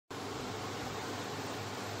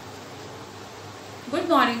Good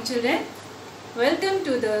morning, children. Welcome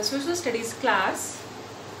to the social studies class.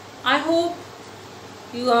 I hope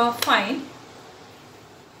you are fine.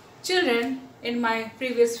 Children, in my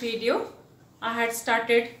previous video, I had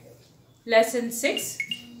started lesson 6,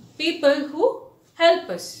 people who help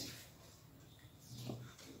us.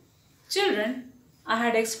 Children, I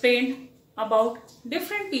had explained about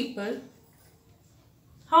different people,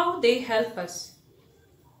 how they help us.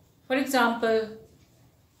 For example,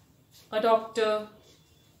 a doctor,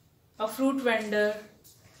 a fruit vendor,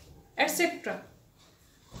 etc.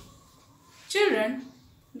 Children,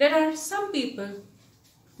 there are some people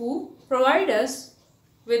who provide us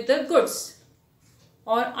with the goods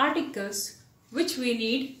or articles which we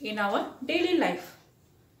need in our daily life.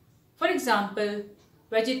 For example,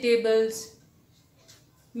 vegetables,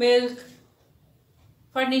 milk,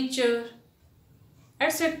 furniture,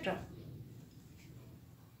 etc.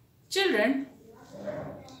 Children,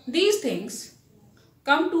 these things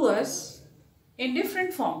come to us in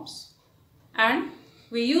different forms and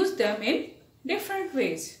we use them in different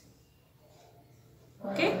ways.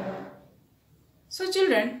 Okay? So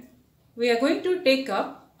children, we are going to take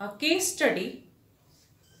up a case study.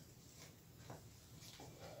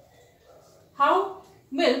 How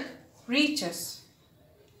milk reaches.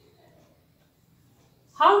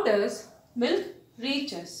 How does milk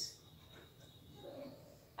reach us?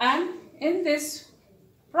 And in this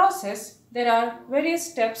process, there are various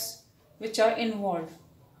steps which are involved.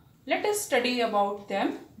 Let us study about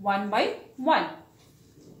them one by one.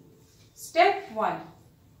 Step 1.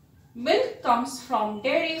 Milk comes from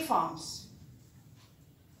dairy farms.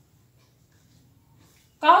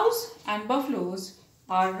 Cows and buffaloes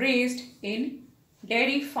are raised in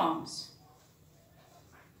dairy farms.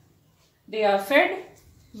 They are fed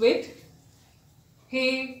with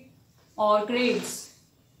hay or grains.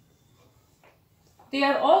 They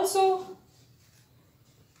are also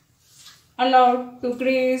allowed to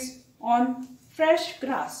graze on fresh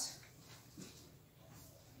grass.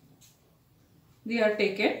 They are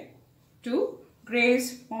taken to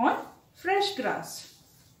graze on fresh grass.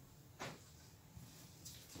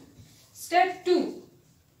 Step 2.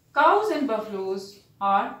 Cows and buffaloes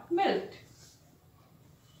are milked.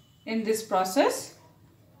 In this process,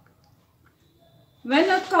 when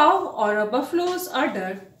a cow or a buffalo's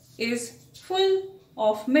udder is full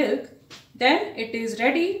of milk, then it is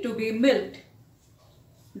ready to be milked.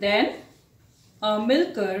 Then a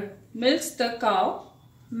milker milks the cow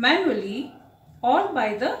manually or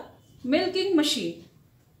by the milking machine.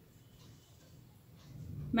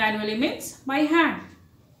 Manually means by hand.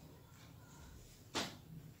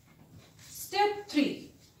 Step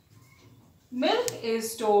 3. Milk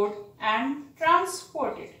is stored and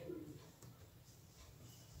transported.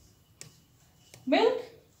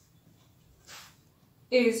 Milk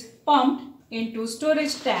is pumped into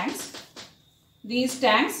storage tanks. These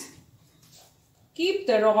tanks keep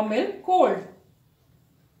the raw milk cold.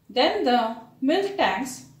 Then the milk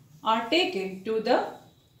tanks are taken to the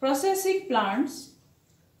processing plants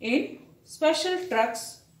in special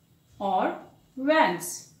trucks or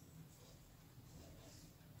vans.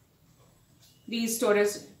 These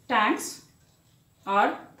storage tanks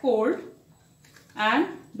are cold and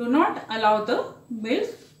do not allow the milk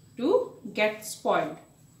to get spoiled.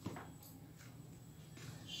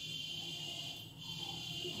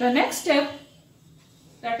 The next step,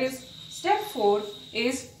 that is step 4,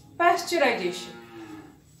 is pasteurization.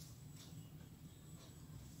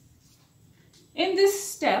 In this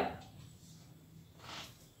step,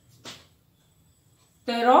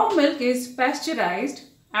 the raw milk is pasteurized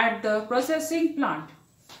at the processing plant.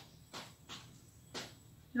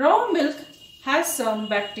 Raw milk has some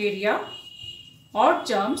bacteria or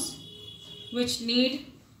germs which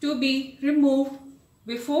need to be removed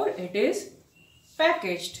before it is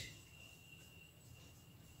packaged.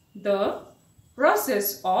 The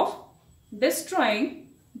process of destroying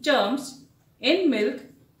germs in milk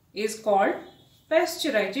is called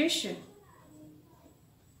pasteurization.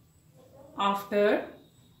 After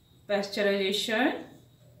pasteurization,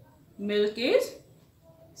 milk is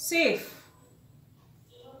safe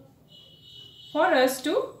for us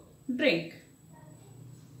to drink.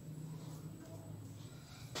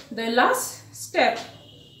 The last step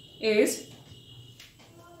is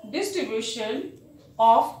distribution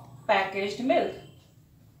of packaged milk.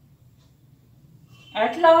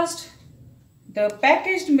 At last, the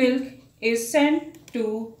packaged milk is sent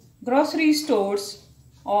to grocery stores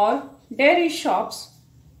or dairy shops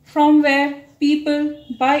from where people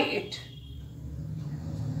buy it.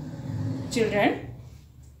 Children,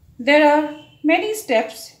 there are many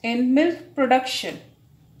steps in milk production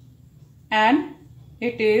and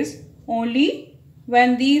it is only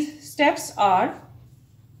when these steps are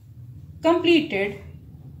completed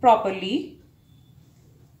properly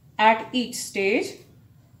at each stage,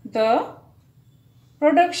 the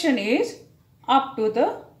production is up to the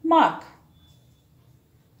mark.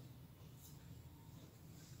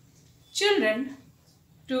 Children,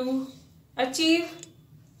 to achieve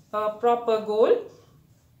a proper goal,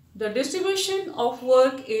 the distribution of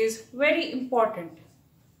work is very important.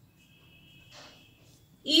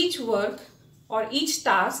 Each work or each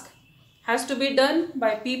task has to be done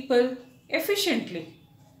by people efficiently.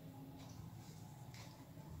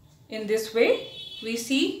 In this way, we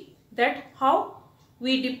see that how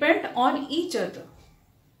we depend on each other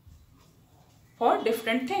for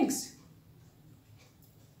different things.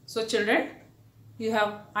 So children, you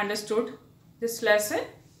have understood this lesson.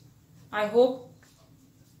 I hope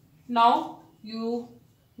now you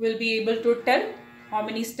will be able to tell how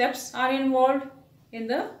many steps are involved in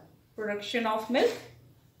the production of milk,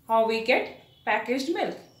 how we get packaged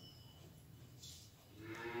milk.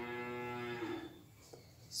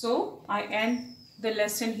 So I end the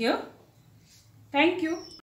lesson here. Thank you.